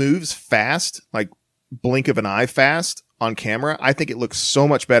she moves fast, like blink of an eye fast on camera, I think it looks so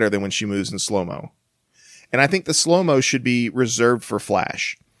much better than when she moves in slow-mo. And I think the slow-mo should be reserved for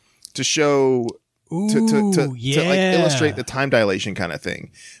Flash to show to illustrate the time dilation kind of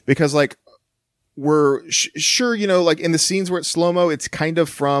thing, because we're sure, in the scenes where it's slow-mo, it's kind of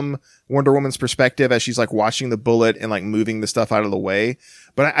from Wonder Woman's perspective as she's watching the bullet and moving the stuff out of the way.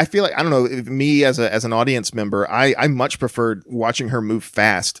 But I feel I don't know, if me as an audience member, I much preferred watching her move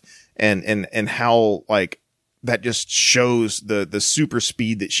fast and how that just shows the super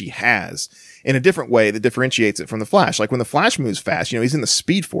speed that she has in a different way that differentiates it from the Flash. When the Flash moves fast, he's in the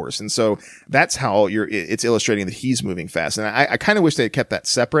Speed Force. And so that's how it's illustrating that he's moving fast. And I kind of wish they had kept that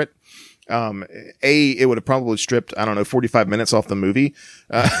separate. It would have probably stripped, 45 minutes off the movie.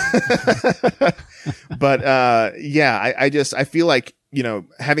 But I feel like,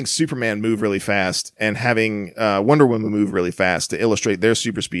 having Superman move really fast and having Wonder Woman move really fast to illustrate their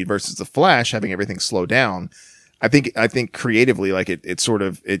super speed versus the Flash having everything slow down. I think creatively,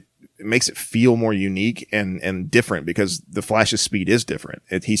 it makes it feel more unique and different, because the Flash's speed is different.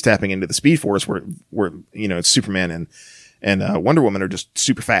 He's tapping into the Speed Force where it's Superman and Wonder Woman are just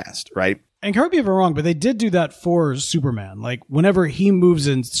super fast, right? And correct me if I'm wrong, but they did do that for Superman. Whenever he moves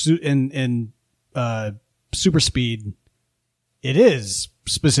in super speed, it is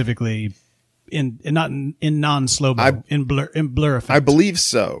specifically in non-slow-mo, in blur effect. I believe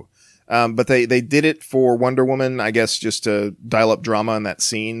so. But they did it for Wonder Woman, I guess, just to dial up drama in that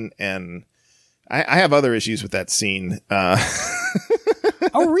scene. And I have other issues with that scene.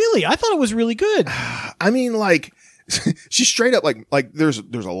 Oh, really? I thought it was really good. I mean, like, she straight up, like there's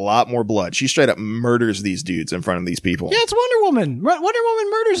a lot more blood. She straight up murders these dudes in front of these people. Yeah, it's Wonder Woman. Wonder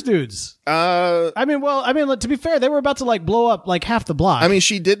Woman murders dudes. I mean, to be fair, they were about to like blow up like half the block. I mean,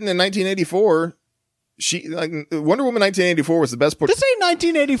 she didn't in 1984. Wonder Woman 1984 was the best. This ain't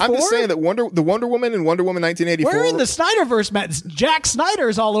 1984. I'm just saying that the Wonder Woman and Wonder Woman 1984. We're in the Snyderverse, man. Jack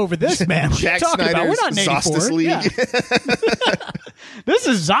Snyder's all over this, man. Jack Snyder's We're not in 84. Justice League. Yeah. This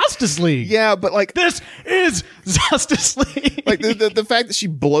is Justice League. Yeah, but like this is Justice League. Like the fact that she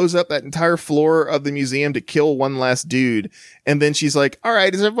blows up that entire floor of the museum to kill one last dude, and then she's like, "All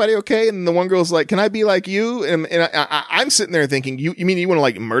right, is everybody okay?" And the one girl's like, "Can I be like you?" And I'm sitting there thinking, "You mean you want to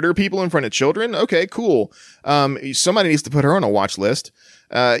like murder people in front of children? Okay, cool. Somebody needs to put her on a watch list."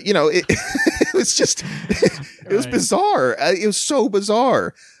 It was just it was bizarre. It was so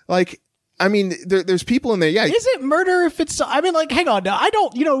bizarre. Like, I mean, there's people in there. Yeah. Is it murder if it's, I mean, like, hang on. Now, I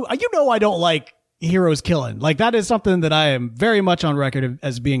don't, I don't like heroes killing. Like, that is something that I am very much on record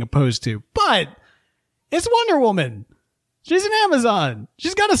as being opposed to. But it's Wonder Woman. She's an Amazon.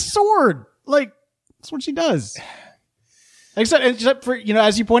 She's got a sword. Like, that's what she does. Except for,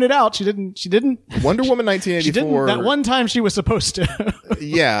 as you pointed out, she didn't. Wonder Woman 1984. She didn't that one time she was supposed to.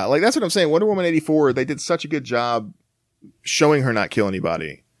 Yeah. Like, that's what I'm saying. Wonder Woman 84, they did such a good job showing her not kill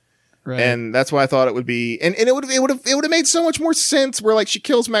anybody. Right. And that's why I thought it would be, and it would have made so much more sense where like she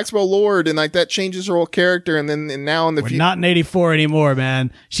kills Maxwell Lord and like that changes her whole character, and now in the future, not in 84 anymore,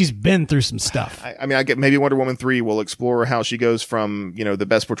 man. She's been through some stuff. I mean, I get maybe Wonder Woman 3 will explore how she goes from the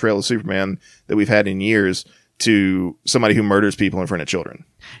best portrayal of Superman that we've had in years to somebody who murders people in front of children.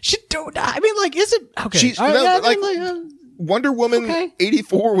 I mean, like, is it okay? Wonder Woman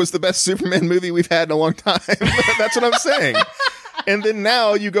 84 was the best Superman movie we've had in a long time. That's what I'm saying. And then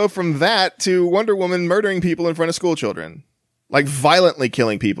now you go from that to Wonder Woman murdering people in front of school children. Like violently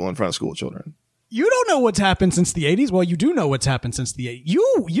killing people in front of school children. You don't know what's happened since the 80s. Well, you do know what's happened since the 80s.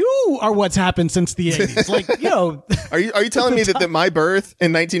 You are what's happened since the 80s. Like, Are you telling me that my birth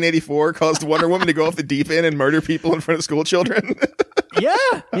in 1984 caused Wonder Woman to go off the deep end and murder people in front of school children? Yeah.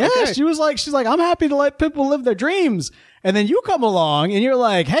 Okay. She's like, I'm happy to let people live their dreams. And then you come along and you're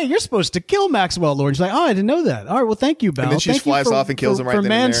like, hey, you're supposed to kill Maxwell Lord. And she's like, oh, I didn't know that. All right, well, thank you, Belle. And then she flies off and kills him right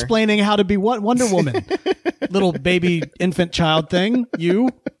then and there. For mansplaining how to be Wonder Woman. Little baby infant child thing, you.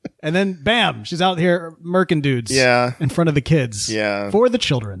 And then, bam, she's out here murking dudes. Yeah. In front of the kids. Yeah. For the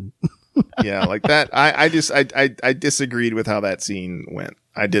children. Yeah, like that. I disagreed with how that scene went.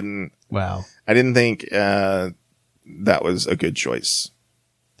 I didn't think that was a good choice.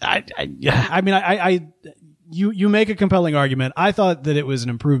 You make a compelling argument. I thought that it was an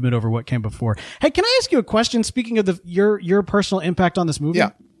improvement over what came before. Hey, can I ask you a question? Speaking of your personal impact on this movie,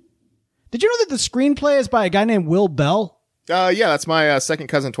 yeah. Did you know that the screenplay is by a guy named Will Bell? Yeah, that's my second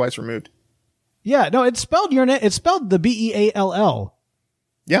cousin twice removed. Yeah, no, it's spelled It's spelled the Beall.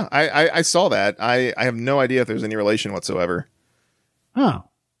 Yeah, I saw that. I have no idea if there's any relation whatsoever. Huh.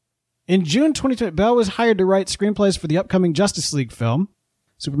 In June 2020, Bell was hired to write screenplays for the upcoming Justice League film.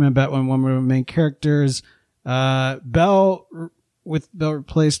 Superman, Batwoman, one of the main characters. Bell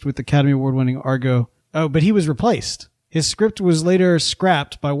replaced with Academy Award-winning Argo. Oh, but he was replaced. His script was later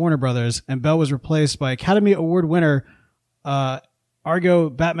scrapped by Warner Brothers, and Bell was replaced by Academy Award winner Argo,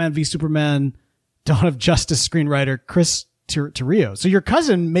 Batman v Superman, Dawn of Justice screenwriter Chris Terrio. So your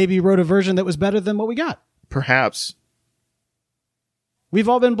cousin maybe wrote a version that was better than what we got. Perhaps. We've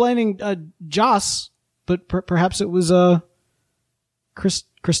all been blaming Joss, but perhaps it was Chris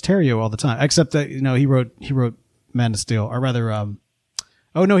Terrio all the time. Except that he wrote Man of Steel, or rather, oh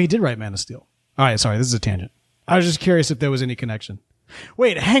no, he did write Man of Steel. All right, sorry, this is a tangent. I was just curious if there was any connection.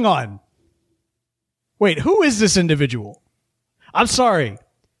 Wait, hang on. Wait, who is this individual? I'm sorry.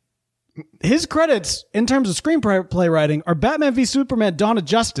 His credits in terms of screenplay writing are Batman v Superman: Dawn of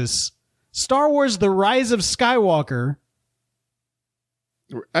Justice, Star Wars: The Rise of Skywalker.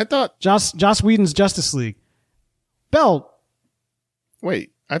 I thought Joss Whedon's Justice League. Bell.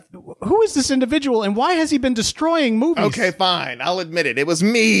 Wait. Who is this individual, and why has he been destroying movies? Okay, fine. I'll admit it. It was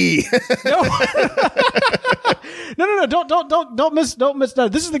me. No. No. Don't miss that.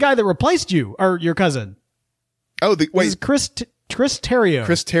 This is the guy that replaced you, or your cousin. Oh, wait. This is Chris Terrio.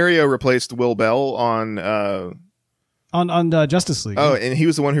 Chris Terrio replaced Will Bell on Justice League. Oh, and he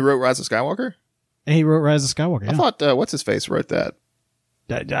was the one who wrote Rise of Skywalker? And he wrote Rise of Skywalker. Yeah. I thought what's his face wrote that.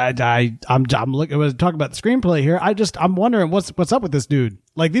 I'm looking. We're talking about the screenplay here. I'm wondering what's up with this dude.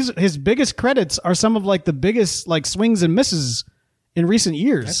 Like his biggest credits are some of like the biggest like swings and misses in recent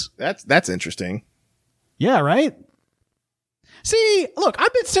years. That's interesting. Yeah, right. See, look,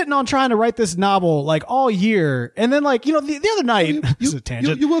 I've been sitting on trying to write this novel like all year, and then like the other night, this is a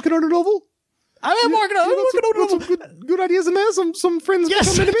tangent. You working on a novel? I am working on a novel. Some good ideas in there. Some friends become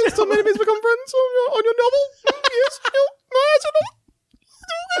enemies. Some enemies become friends on your novel. Yes,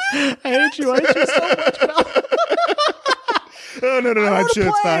 I hate you so much, pal. Oh, no. I'm sure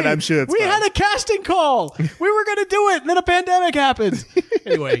it's fine. We had a casting call. We were going to do it, and then a pandemic happened.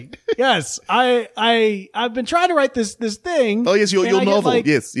 Anyway, yes, I've been trying to write this thing. Oh, yes, your novel.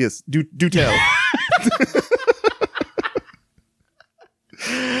 Yes. Do tell.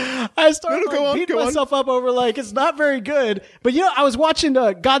 I started beating myself up over like it's not very good. But I was watching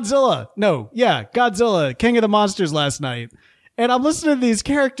Godzilla, King of the Monsters last night, and I'm listening to these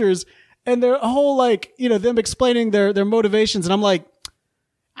characters and their whole like them explaining their motivations, and I'm like,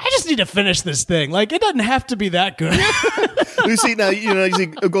 I just need to finish this thing. Like it doesn't have to be that good. You see now, you see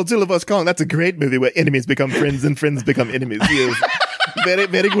Godzilla vs. Kong. That's a great movie where enemies become friends and friends become enemies. Yes. Very,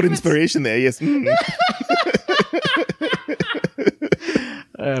 very good inspiration there. Yes.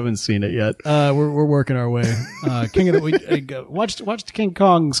 I haven't seen it yet. We're working our way. Watched King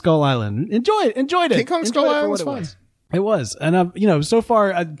Kong Skull Island. Enjoyed it. King Kong Skull Island was fun. It was, and so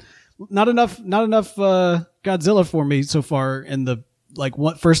far, not enough Godzilla for me so far in the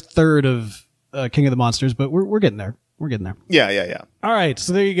first third of King of the Monsters, but we're getting there. We're getting there. Yeah. All right,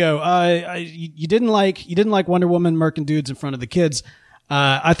 so there you go. You didn't like Wonder Woman murking dudes in front of the kids.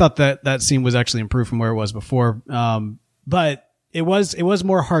 I thought that scene was actually improved from where it was before. But it was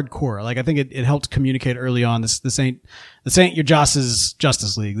more hardcore. Like I think it helped communicate early on. This ain't your Joss's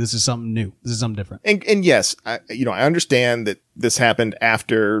Justice League. This is something new. This is something different. And yes, I understand that this happened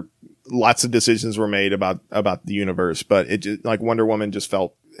after lots of decisions were made about the universe, but it just, like Wonder Woman just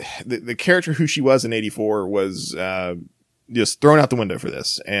felt the character who she was in '84 was just thrown out the window for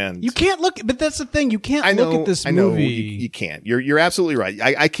this. And you can't look, but that's the thing. You can't look at this movie. You can't. You're absolutely right.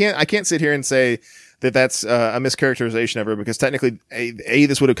 I can't sit here and say that's a mischaracterization of her, because technically A,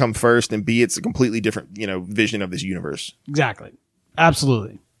 this would have come first, and B, it's a completely different vision of this universe. Exactly.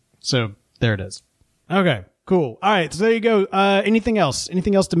 Absolutely. So there it is. Okay, cool. All right, so there you go. Anything else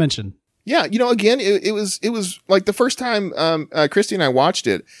to mention? Yeah, again, it was like the first time Christy and I watched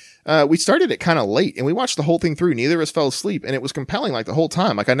it, we started it kind of late, and we watched the whole thing through. Neither of us fell asleep, and it was compelling like the whole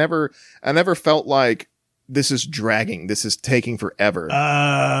time. Like I never felt like this is dragging. This is taking forever.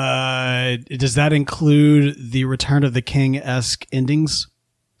 Does that include the Return of the King-esque endings?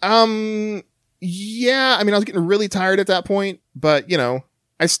 Yeah. I mean, I was getting really tired at that point, but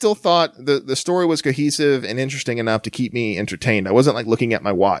I still thought the story was cohesive and interesting enough to keep me entertained. I wasn't like looking at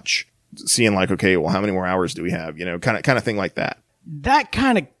my watch, seeing like, okay, well, how many more hours do we have? Kind of thing like that. That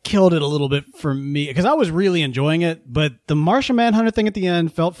kind of killed it a little bit for me, because I was really enjoying it, but the Martian Manhunter thing at the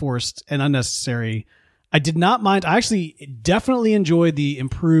end felt forced and unnecessary. I did not mind. I actually definitely enjoyed the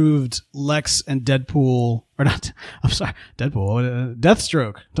improved Lex and Deadpool, or not. I'm sorry, Deadpool,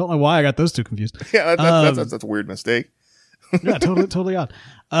 Deathstroke. Don't know why I got those two confused. Yeah, that's a weird mistake. Yeah, totally odd.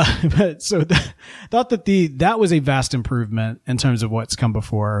 But so thought that that was a vast improvement in terms of what's come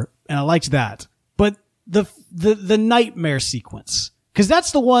before, and I liked that. But the nightmare sequence, because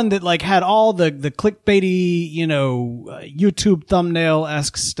that's the one that like had all the clickbaity, YouTube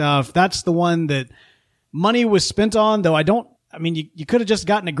thumbnail-esque stuff. That's the one that money was spent on, though. You could have just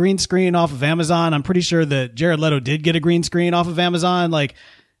gotten a green screen off of Amazon. I'm pretty sure that Jared Leto did get a green screen off of Amazon. Like,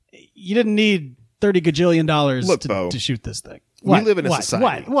 you didn't need $30 gajillion to shoot this thing. We live in a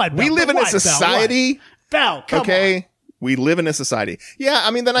society. What? We live in a society. Val, come on. We live in a society. Yeah,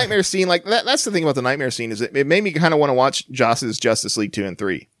 I mean, the nightmare scene, like that's the thing about the nightmare scene, is it made me kind of want to watch Joss's Justice League 2 and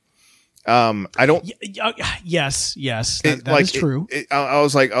 3. I don't. Yes, that is true. I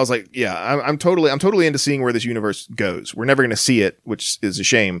was like, yeah, I'm totally into seeing where this universe goes. We're never going to see it, which is a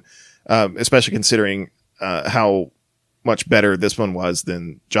shame, especially considering how much better this one was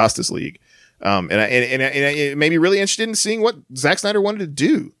than Justice League. And it made me really interested in seeing what Zack Snyder wanted to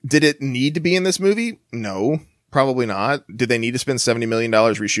do. Did it need to be in this movie? No, probably not. Did they need to spend $70 million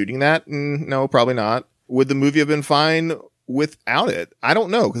reshooting that? No, probably not. Would the movie have been fine without it? I don't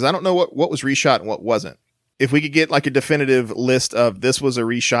know, because I don't know what was reshot and what wasn't. If we could get like a definitive list of this was a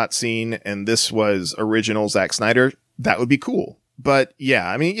reshot scene and this was original Zack Snyder, that would be cool. But yeah,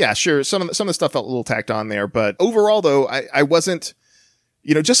 I mean, yeah, sure. Some of the stuff felt a little tacked on there, but overall though, I wasn't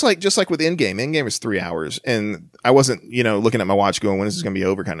just like with Endgame was 3 hours, and I wasn't, looking at my watch going, when is this going to be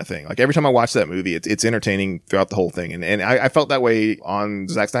over kind of thing. Like every time I watch that movie, it's entertaining throughout the whole thing. And I felt that way on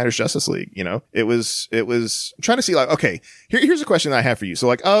Zack Snyder's Justice League. It was I'm trying to see like, okay, here's a question that I have for you. So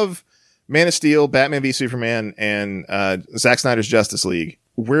like of Man of Steel, Batman v Superman, and Zack Snyder's Justice League,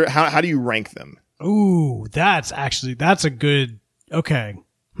 how do you rank them? Ooh, that's a good, okay.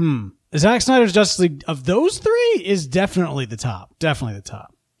 Zack Snyder's Justice League of those three is definitely the top. Definitely the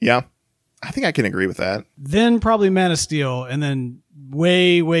top. Yeah. I think I can agree with that. Then probably Man of Steel, and then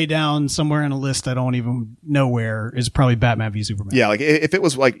way, way down somewhere in a list I don't even know where is probably Batman v Superman. Yeah, like if it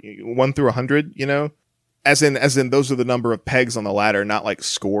was like 1 through 100, as in those are the number of pegs on the ladder, not like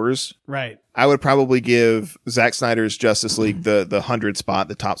scores. Right. I would probably give Zack Snyder's Justice League the 100 spot,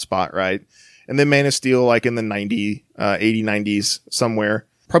 the top spot, right? And then Man of Steel like in the 80, 90s somewhere.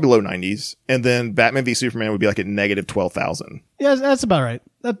 Probably low 90s. And then Batman v Superman would be like at negative 12,000. Yeah, that's about right.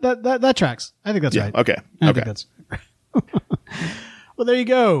 That tracks. I think that's right. Okay. I think that's Well, there you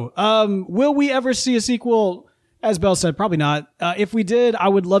go. Will we ever see a sequel? As Bell said, probably not. If we did, I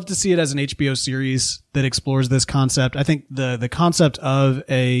would love to see it as an HBO series that explores this concept. I think the concept of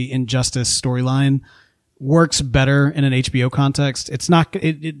a Injustice storyline works better in an HBO context.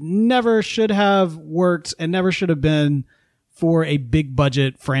 It never should have worked and never should have been for a big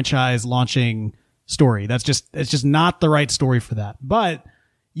budget franchise launching story. It's just not the right story for that. But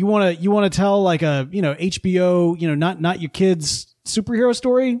you want to tell like a, HBO, not your kids superhero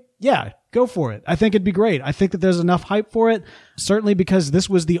story. Yeah, go for it. I think it'd be great. I think that there's enough hype for it. Certainly because this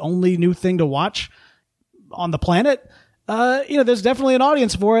was the only new thing to watch on the planet. There's definitely an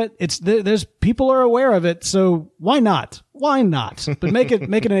audience for it. There's people are aware of it. So why not? Why not? But make it an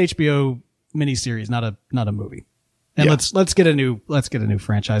HBO miniseries, not a movie. And yeah. let's get a new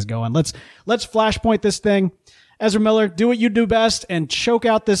franchise going. Let's Flashpoint this thing. Ezra Miller, do what you do best and choke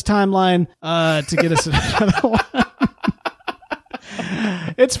out this timeline to get us another one.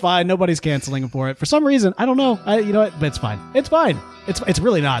 It's fine. Nobody's canceling him for it. For some reason, I don't know. You know what? But it's fine. It's fine. It's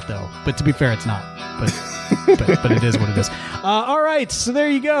really not though. But to be fair, it's not. But it is what it is. All right. So there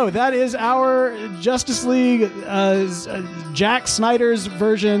you go. That is our Justice League, Jack Snyder's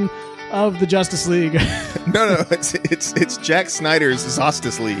version of the Justice League. No, it's Jack Snyder's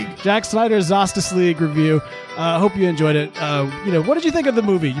Zostis League. Jack Snyder's Zostis League review. Hope you enjoyed it. What did you think of the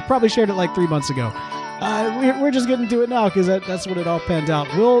movie? You probably shared it like 3 months ago. We're just getting to it now because that's what it all panned out.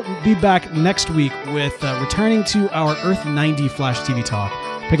 We'll be back next week with returning to our Earth 90 Flash TV talk,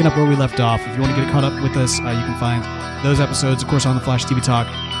 picking up where we left off. If you want to get caught up with us, you can find those episodes, of course, on the Flash TV Talk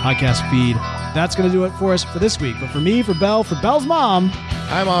podcast feed. That's going to do it for us for this week. But for me, for Belle, for Belle's mom.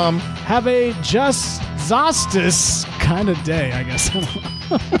 Hi, Mom. Have a just Zostis kind of day, I guess.